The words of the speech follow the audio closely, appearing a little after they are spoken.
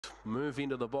move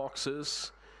into the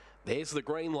boxes. There's the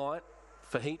green light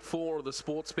for Heat 4 of the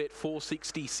Sportsbet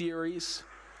 460 series.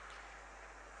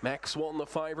 Max Swan, the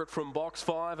favourite from box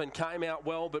 5, and came out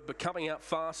well, but coming out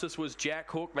fastest was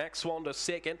Jack Hook. Max Swan to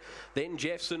second, then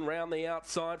Jeffson round the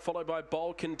outside, followed by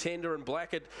Bold Contender and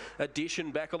Black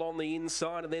Addition back along the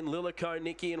inside, and then Lilico,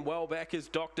 Nicky, and well back is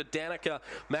Dr. Danica.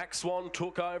 Max Swan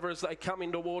took over as they come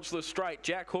in towards the straight.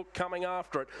 Jack Hook coming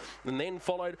after it, and then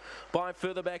followed by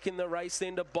further back in the race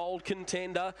then to Bold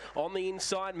Contender. On the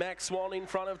inside, Max Swan in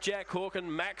front of Jack Hook,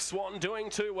 and Max Swan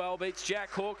doing too well, beats Jack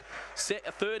Hook.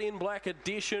 Third in Black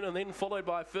Addition, and then followed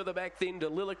by further back then to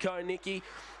Lilico, Nicky,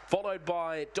 followed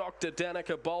by Dr.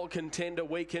 Danica. Bold Contender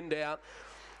weakened out,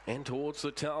 and towards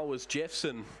the tail was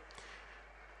Jeffson.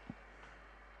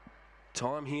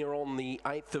 Time here on the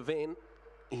 8th event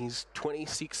is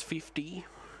 26:50,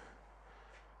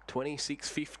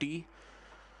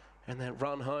 and that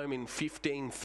run home in 15:30.